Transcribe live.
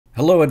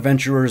Hello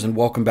adventurers and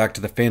welcome back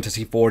to the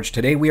Fantasy Forge.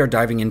 Today we are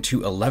diving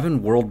into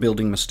 11 world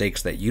building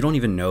mistakes that you don't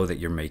even know that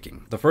you're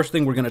making. The first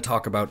thing we're going to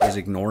talk about is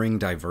ignoring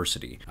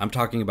diversity. I'm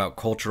talking about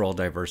cultural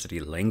diversity,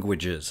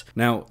 languages.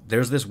 Now,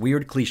 there's this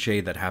weird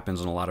cliche that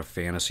happens in a lot of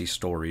fantasy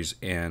stories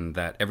and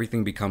that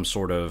everything becomes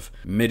sort of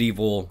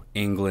medieval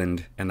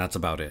England and that's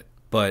about it.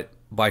 But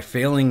by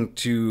failing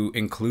to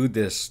include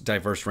this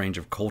diverse range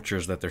of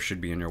cultures that there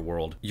should be in your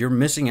world, you're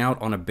missing out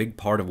on a big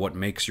part of what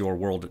makes your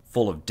world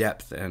full of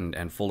depth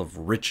and full of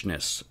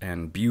richness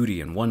and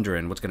beauty and wonder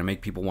and what's going to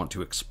make people want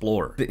to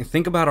explore.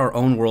 Think about our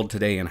own world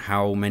today and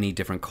how many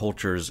different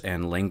cultures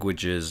and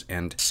languages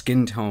and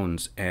skin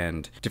tones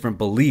and different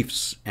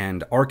beliefs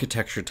and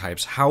architecture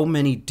types, how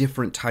many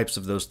different types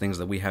of those things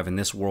that we have in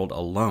this world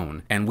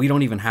alone, and we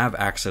don't even have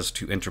access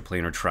to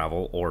interplanar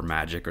travel or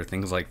magic or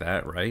things like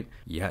that, right?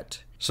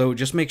 Yet. So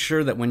just make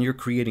sure that when you're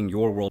creating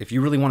your world, if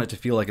you really want it to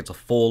feel like it's a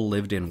full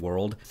lived-in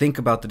world, think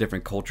about the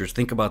different cultures,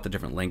 think about the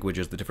different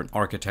languages, the different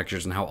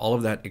architectures, and how all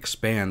of that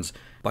expands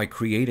by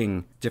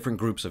creating different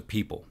groups of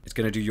people. It's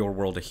going to do your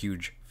world a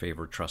huge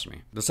favor, trust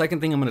me. The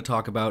second thing I'm going to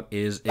talk about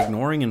is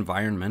ignoring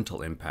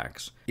environmental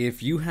impacts.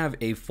 If you have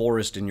a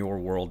forest in your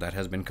world that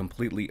has been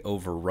completely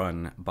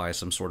overrun by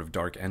some sort of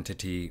dark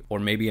entity, or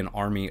maybe an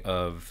army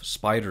of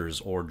spiders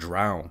or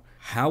drow,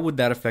 how would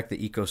that affect the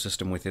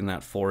ecosystem within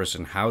that forest,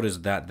 and how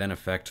does that then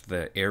affect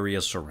the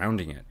areas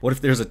surrounding it? What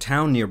if there's a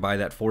town nearby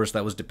that forest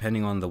that was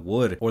depending on the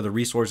wood or the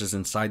resources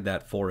inside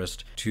that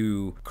forest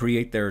to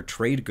create their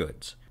trade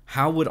goods?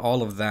 How would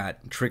all of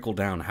that trickle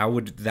down? How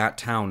would that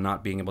town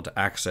not being able to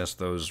access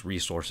those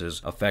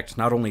resources affect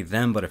not only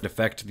them, but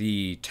affect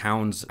the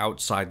towns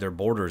outside their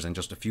borders and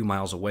just a few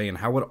miles away? And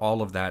how would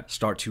all of that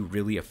start to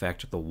really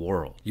affect the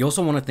world? You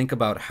also want to think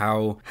about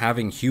how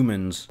having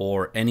humans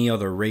or any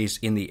other race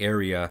in the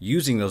area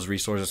using those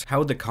resources, how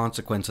would the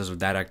consequences of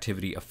that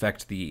activity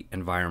affect the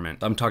environment?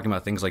 I'm talking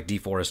about things like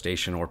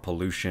deforestation or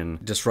pollution,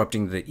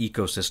 disrupting the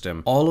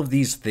ecosystem. All of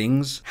these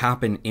things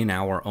happen in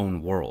our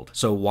own world.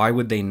 So why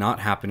would they not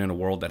happen in a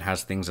world that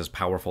has things as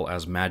powerful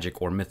as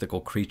magic or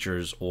mythical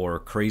creatures or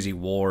crazy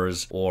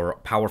wars or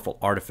powerful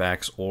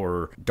artifacts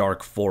or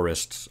dark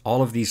forests?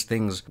 All of these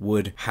things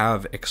would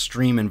have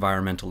extreme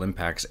environmental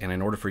impacts, and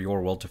in order for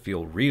your world to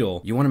feel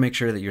real, you want to make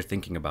sure that you're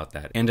thinking about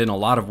that. And in a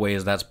lot of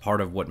ways, that's part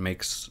of what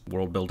makes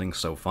world building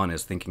so fun,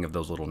 is thinking of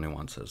those little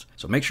nuances.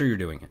 So make sure you're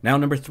doing it. Now,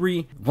 number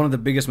 3, one of the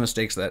biggest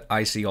mistakes that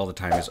I see all the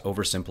time is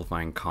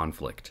oversimplifying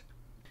conflict.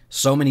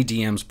 So many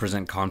DMs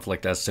present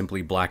conflict as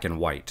simply black and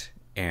white,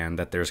 and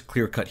that there's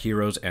clear-cut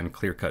heroes and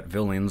clear-cut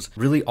villains.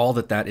 Really, all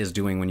that is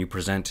doing when you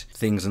present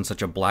things in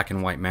such a black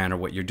and white manner,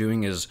 what you're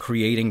doing is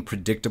creating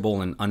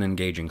predictable and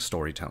unengaging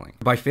storytelling.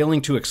 By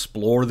failing to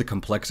explore the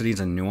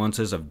complexities and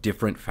nuances of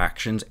different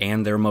factions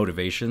and their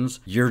motivations,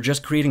 you're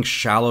just creating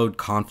shallow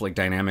conflict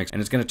dynamics, and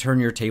it's going to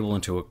turn your table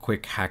into a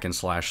quick hack and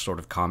slash sort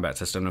of combat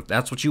system. If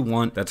that's what you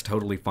want, that's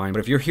totally fine. But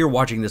if you're here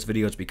watching this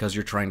video, it's because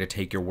you're trying to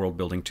take your world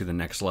building to the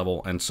next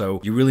level, and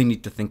so you really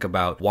need to think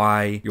about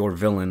why your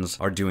villains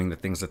are doing the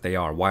things that they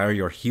are. Why are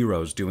your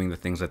heroes doing the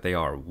things that they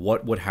are?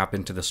 What would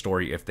happen to the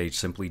story if they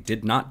simply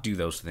did not do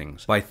those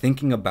things? By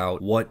thinking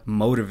about what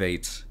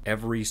motivates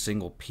every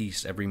single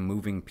piece, every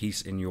moving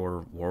piece in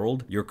your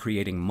world, you're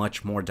creating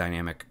much more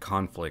dynamic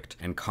conflict,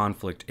 and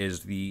conflict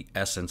is the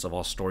essence of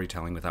all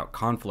storytelling. Without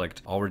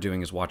conflict, all we're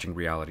doing is watching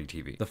reality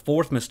TV. The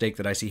fourth mistake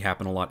that I see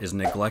happen a lot is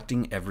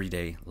neglecting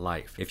everyday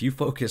life. If you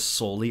focus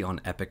solely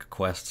on epic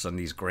quests and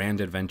these grand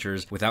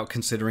adventures without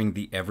considering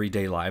the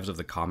everyday lives of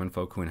the common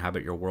folk who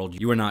inhabit your world,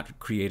 you are not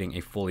creating a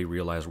fully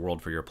realized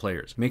world for your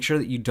players. Make sure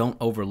that you don't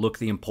overlook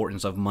the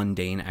importance of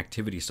mundane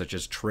activities such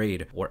as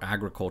trade or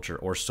agriculture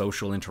or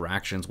social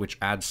interactions, which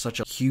adds such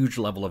a huge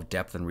level of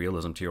depth and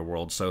realism to your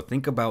world. So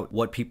think about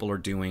what people are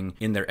doing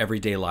in their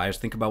everyday lives,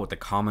 think about what the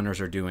commoners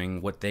are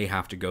doing, what they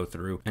have to go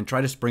through, and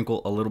try to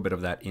sprinkle a little bit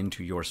of that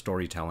into your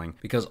storytelling,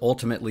 because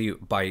ultimately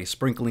by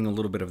sprinkling a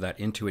little bit of that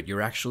into it,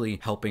 you're actually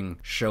helping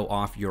show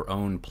off your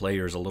own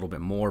players a little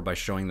bit more by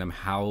showing them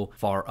how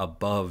far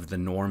above the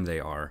norm they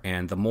are.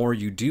 And the more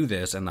you do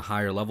this and the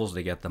higher levels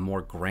they get, the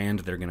more grand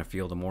they're going to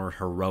feel, the more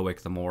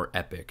heroic, the more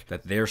epic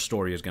that their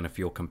story is going to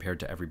feel compared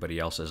to everybody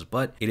else's.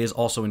 But it is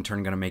also in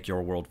turn going to make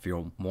your world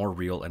feel more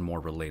real and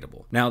more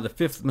relatable. Now, the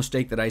fifth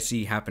mistake that I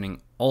see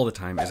happening all the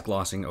time is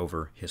glossing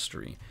over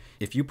history.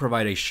 If you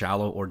provide a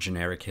shallow or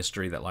generic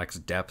history that lacks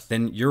depth,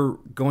 then you're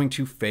going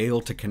to fail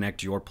to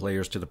connect your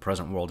players to the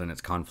present world and its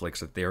conflicts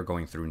that they're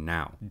going through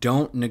now.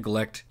 Don't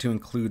neglect to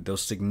include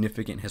those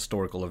significant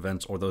historical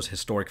events or those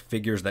historic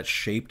figures that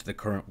shaped the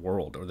current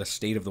world or the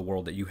state of the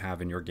world that you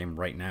have in your game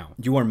right now.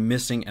 You are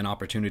missing an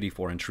opportunity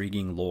for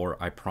intriguing lore,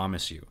 I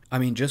promise you. I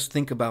mean, just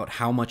think about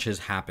how much has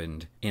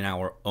happened in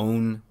our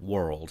own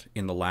world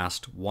in the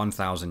last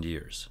 1,000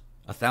 years.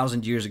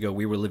 1,000 years ago,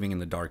 we were living in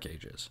the Dark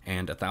Ages.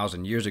 And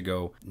 1,000 years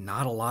ago,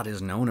 not a lot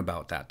is known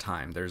about that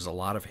time. There's a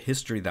lot of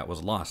history that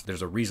was lost.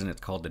 There's a reason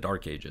it's called the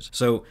Dark Ages.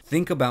 So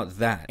think about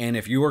that. And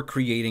if you are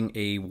creating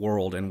a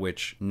world in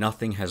which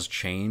nothing has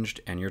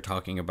changed, and you're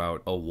talking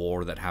about a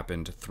war that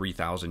happened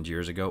 3,000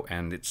 years ago,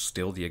 and it's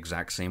still the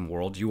exact same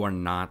world, you are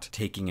not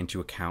taking into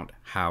account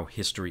how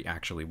history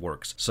actually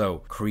works. So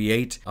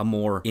create a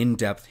more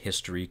in-depth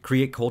history,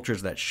 create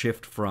cultures that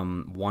shift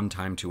from one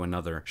time to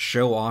another,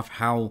 show off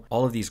how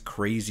all of these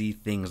crazy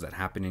things that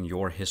happen in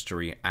your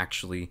history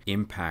actually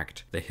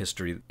impact the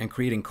history, and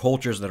creating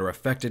cultures that are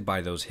affected by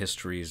those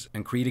histories,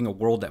 and creating a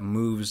world that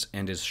moves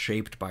and is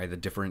shaped by the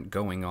different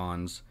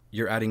going-ons.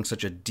 You're adding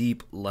such a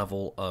deep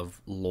level of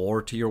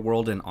lore to your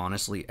world, and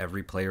honestly,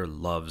 every player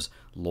loves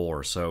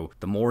lore. So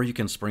the more you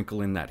can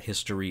sprinkle in that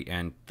history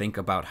and think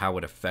about how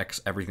it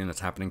affects everything that's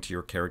happening to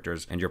your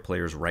characters and your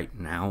players right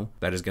now,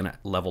 that is going to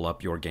level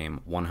up your game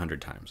 100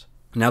 times.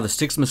 Now, the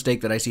sixth mistake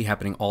that I see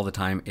happening all the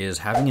time is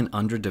having an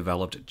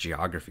underdeveloped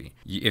geography.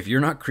 If you're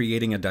not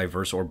creating a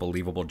diverse or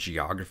believable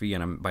geography,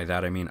 and by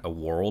that I mean a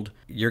world,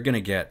 you're going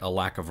to get a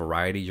lack of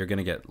variety. You're going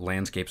to get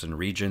landscapes and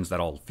regions that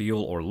all feel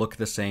or look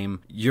the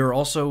same. You're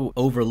also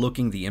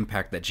overlooking the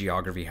impact that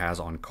geography has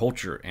on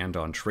culture and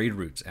on trade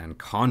routes and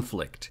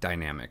conflict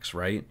dynamics,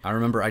 right? I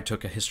remember I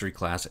took a history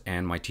class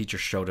and my teacher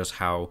showed us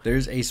how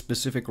there's a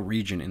specific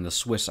region in the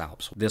Swiss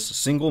Alps. This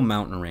single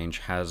mountain range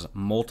has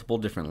multiple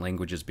different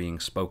languages being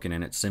spoken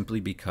in it simply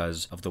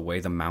because of the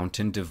way the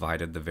mountain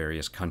divided the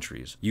various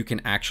countries. You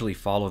can actually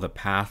follow the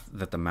path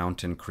that the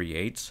mountain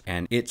creates,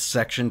 and it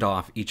sectioned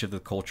off each of the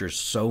cultures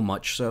so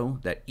much so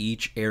that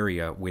each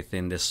area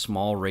within this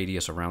small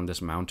radius around this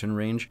mountain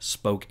range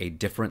spoke a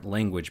different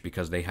language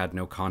because they had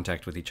no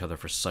contact with each other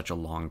for such a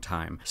long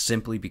time,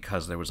 simply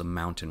because there was a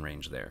mountain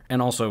range there.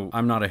 And also,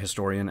 I'm not a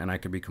historian and I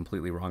could be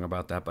completely wrong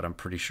about that, but I'm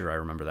pretty sure I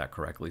remember that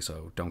correctly,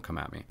 so don't come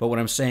at me. But what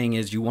I'm saying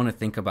is you want to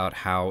think about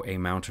how a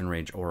mountain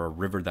range or a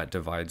river that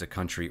divides a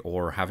country,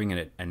 or having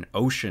an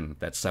ocean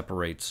that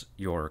separates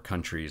your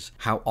countries,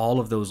 how all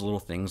of those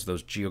little things,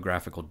 those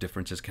geographical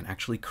differences, can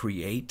actually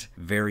create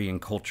varying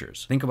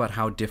cultures. Think about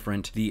how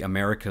different the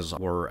Americas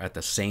were at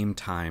the same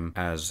time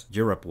as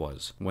Europe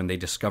was when they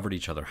discovered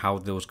each other, how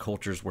those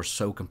cultures were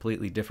so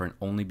completely different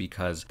only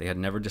because they had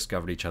never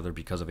discovered each other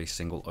because of a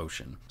single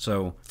ocean.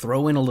 So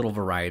throw in a little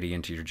variety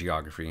into your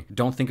geography.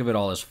 Don't think of it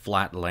all as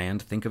flat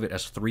land. Think of it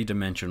as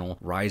three-dimensional,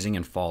 rising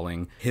and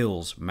falling,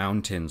 hills,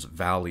 mountains,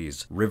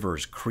 valleys,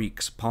 rivers, creeks,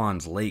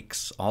 ponds,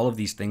 lakes. All of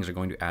these things are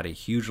going to add a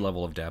huge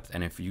level of depth,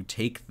 and if you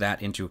take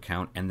that into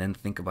account and then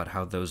think about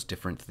how those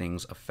different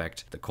things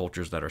affect the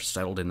cultures that are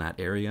settled in that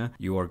area,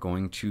 you are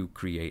going to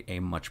create a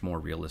much more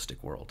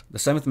realistic world. The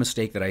seventh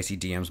mistake that I see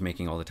DMs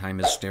making all the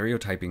time is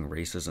stereotyping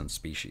races and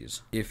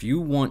species. If you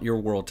want your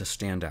world to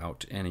stand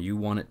out and you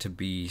want it to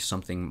be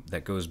something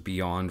that goes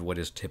beyond what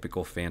is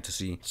typical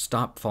fantasy,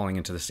 stop falling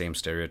into the same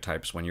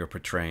stereotypes when you're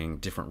portraying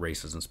different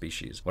races and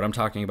species. What I'm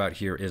talking about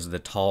here is the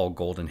tall,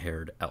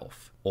 golden-haired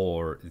elf,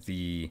 or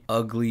the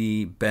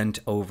ugly,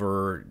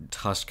 bent-over,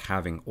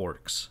 tusk-having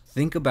orcs.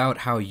 Think about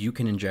how you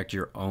can inject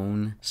your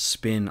own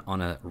spin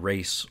on a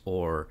race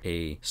or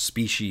a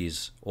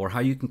species, or how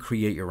you can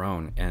create your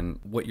own. And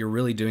what you're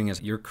really doing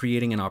is you're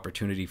creating an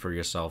opportunity for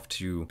yourself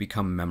to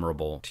become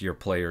memorable to your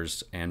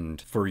players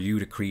and for you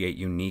to create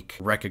unique,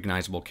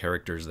 recognizable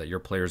characters that your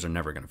players are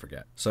never going to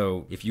forget.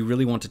 So if you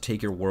really want to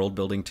take your world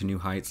building to new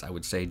heights, I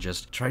would say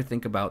just try to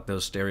think about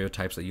those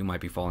stereotypes that you might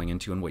be falling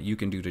into and what you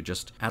can do to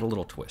just add a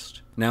little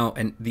twist. Now,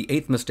 and the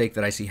eighth mistake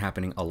that I see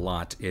happening a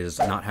lot is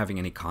not having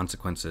any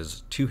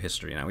consequences to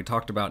history. Now, we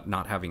talked about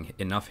not having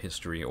enough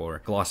history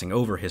or glossing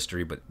over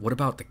history, but what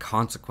about the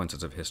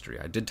consequences of history?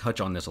 I did touch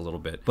on this a little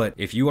bit, but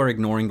if you are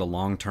ignoring the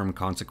long-term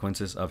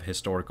consequences of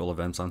historical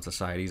events on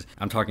societies,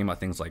 I'm talking about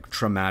things like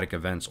traumatic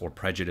events or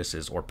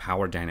prejudices or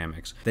power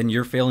dynamics, then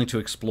you're failing to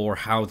explore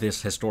how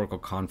this historical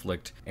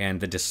conflict and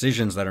the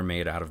decisions that are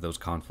made out of those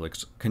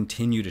conflicts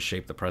continue to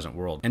shape the present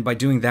world. And by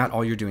doing that,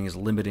 all you're doing is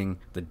limiting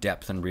the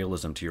depth and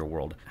realism to your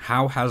world.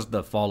 How has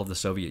the fall of the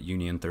Soviet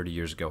Union 30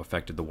 years ago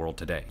affected the world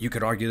today? You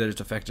could argue that it's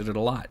affected it a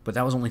lot, but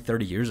that was only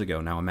 30 years ago.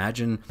 Now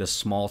imagine the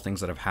small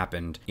things that have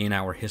happened in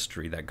our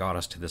history that got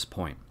us to this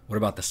point. What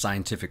about the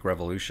scientific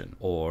revolution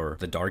or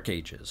the Dark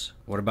Ages?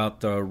 What about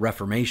the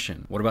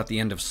Reformation? What about the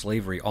end of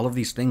slavery? All of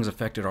these things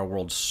affected our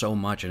world so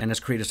much and has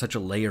created such a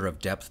layer of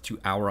depth to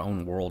our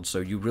own world. So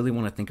you really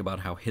want to think about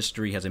how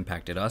history has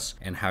impacted us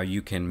and how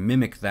you can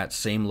mimic that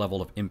same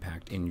level of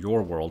impact in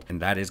your world. And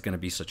that is going to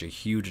be such a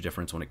huge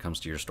difference when it comes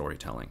to your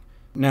storytelling.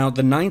 Now,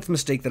 the ninth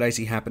mistake that I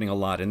see happening a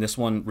lot, and this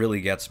one really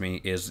gets me,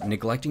 is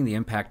neglecting the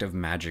impact of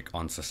magic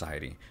on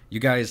society. You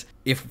guys,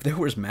 if there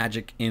was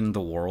magic in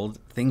the world,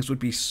 things would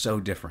be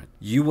so different.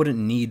 You wouldn't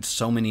need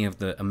so many of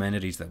the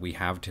amenities that we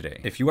have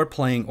today. If you are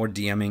playing or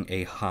DMing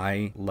a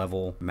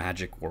high-level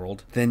magic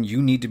world, then you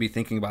need to be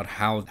thinking about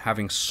how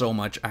having so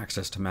much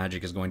access to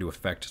magic is going to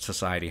affect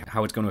society,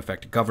 how it's going to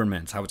affect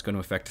governments, how it's going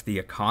to affect the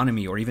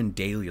economy, or even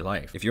daily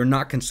life. If you're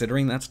not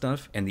considering that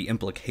stuff and the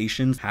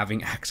implications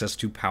having access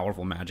to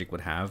powerful magic would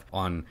would have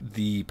on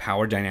the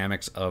power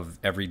dynamics of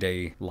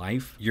everyday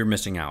life, you're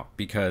missing out,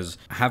 because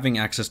having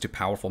access to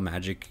powerful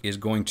magic is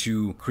going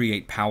to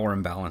create power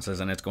imbalances,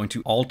 and it's going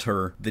to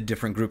alter the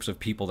different groups of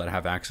people that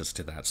have access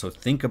to that. So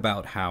think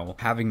about how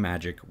having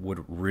magic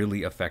would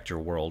really affect your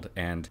world,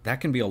 and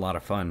that can be a lot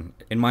of fun.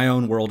 In my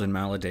own world in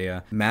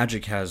Maladea,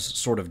 magic has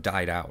sort of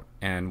died out.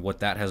 And what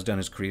that has done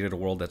is created a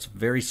world that's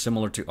very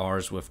similar to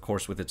ours, of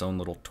course, with its own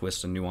little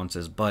twists and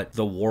nuances. But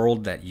the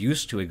world that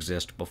used to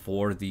exist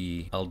before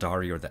the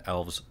Eldari or the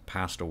elves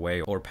passed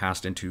away or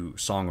passed into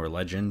song or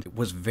legend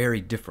was very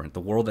different. The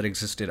world that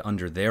existed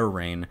under their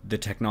reign, the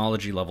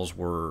technology levels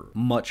were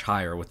much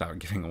higher, without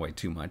giving away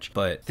too much.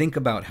 But think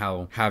about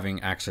how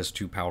having access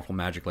to powerful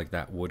magic like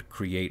that would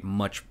create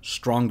much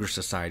stronger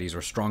societies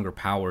or stronger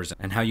powers,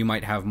 and how you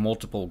might have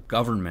multiple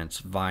governments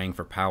vying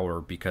for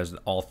power because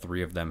all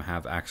three of them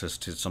have access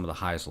to some of the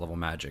highest level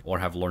magic or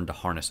have learned to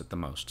harness it the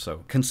most.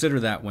 So consider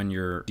that when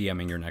you're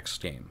DMing your next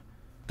game.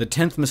 The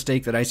 10th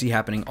mistake that I see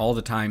happening all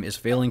the time is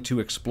failing to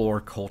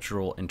explore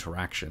cultural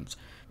interactions.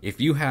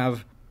 If you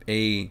have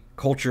a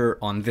culture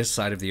on this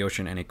side of the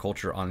ocean and a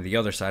culture on the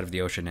other side of the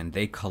ocean, and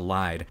they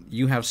collide,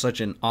 you have such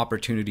an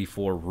opportunity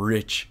for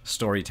rich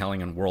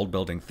storytelling and world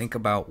building. Think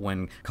about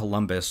when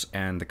Columbus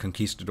and the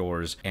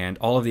conquistadors and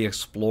all of the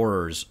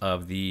explorers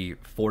of the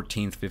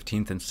 14th,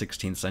 15th, and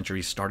 16th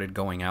centuries started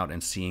going out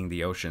and seeing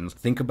the oceans.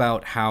 Think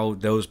about how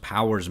those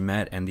powers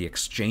met and the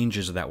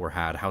exchanges that were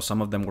had, how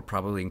some of them were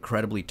probably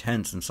incredibly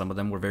tense and some of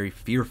them were very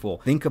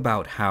fearful. Think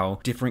about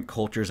how different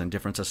cultures and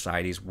different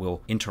societies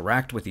will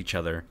interact with each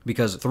other,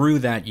 because through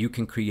that you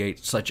can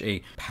create such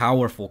a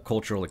powerful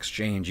cultural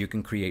exchange. You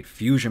can create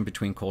fusion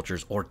between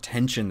cultures, or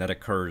tension that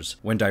occurs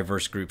when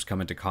diverse groups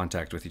come into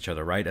contact with each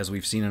other, right? As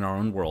we've seen in our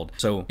own world.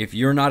 So if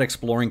you're not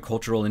exploring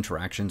cultural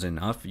interactions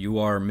enough, you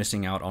are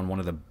missing out on one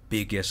of the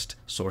biggest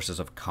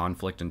sources of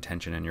conflict and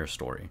tension in your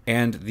story.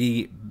 And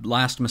the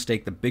last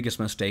mistake, the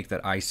biggest mistake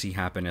that I see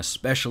happen,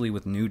 especially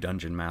with new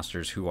dungeon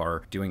masters who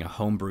are doing a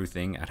homebrew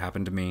thing, it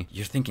happened to me,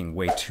 you're thinking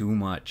way too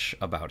much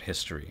about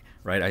history,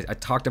 right? I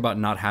talked about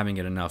not having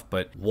it enough,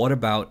 but what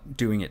about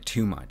doing it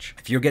too much?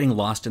 If you're getting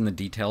lost in the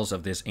details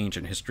of this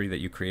ancient history that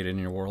you created in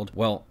your world,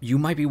 well, you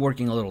might be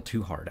working a little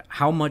too hard.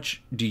 How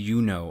much do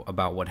you know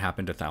about what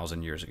happened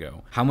 1,000 years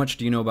ago? How much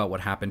do you know about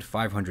what happened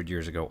 500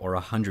 years ago or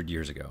 100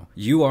 years ago?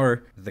 You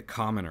are the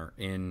commoner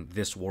in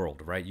this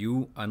world, right?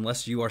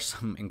 Unless you are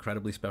some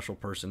incredibly special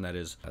person that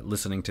is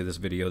listening to this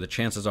video, the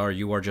chances are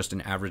you are just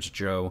an average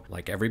Joe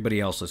like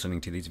everybody else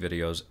listening to these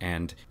videos,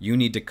 and you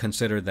need to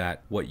consider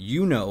that what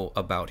you know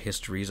about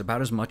history is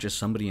about as much as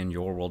somebody in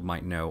your world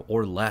might know,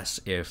 or less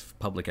if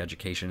public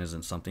education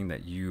isn't something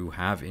that you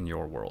have in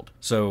your world.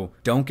 So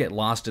don't get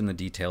lost in the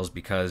details,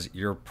 because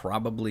you're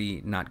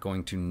probably not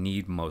going to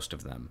need most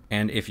of them.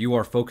 And if you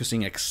are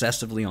focusing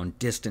excessively on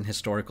distant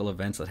historical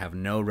events that have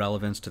no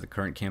relevance to the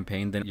current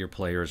campaign, then your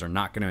players are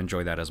not going to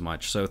enjoy that as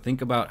much. So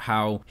think about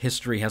how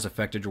history has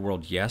affected your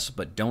world, yes,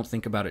 but don't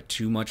think about it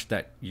too much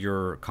that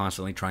you're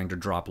constantly trying to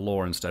drop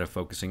lore instead of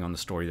focusing on the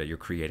story that you're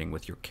creating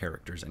with your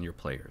characters and your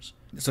players.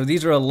 So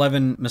these are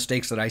 11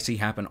 mistakes that I see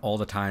happen all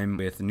the time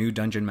with new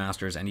dungeon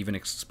masters and even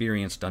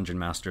experienced dungeon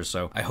masters.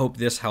 So I hope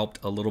this helped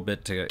a little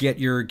bit to get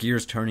your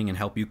gears turning and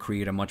help you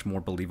create a much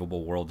more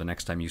believable world the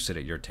next time you sit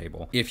at your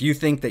table. If you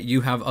think that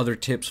you have other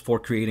tips for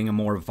creating a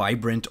more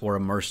vibrant or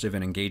immersive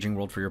and engaging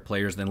world for your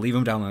players, then leave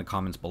them down in the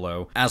comments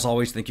below. As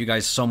always, thank you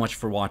guys so much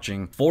for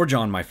watching. Forge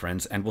on, my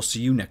friends, and we'll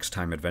see you next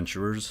time,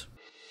 adventurers.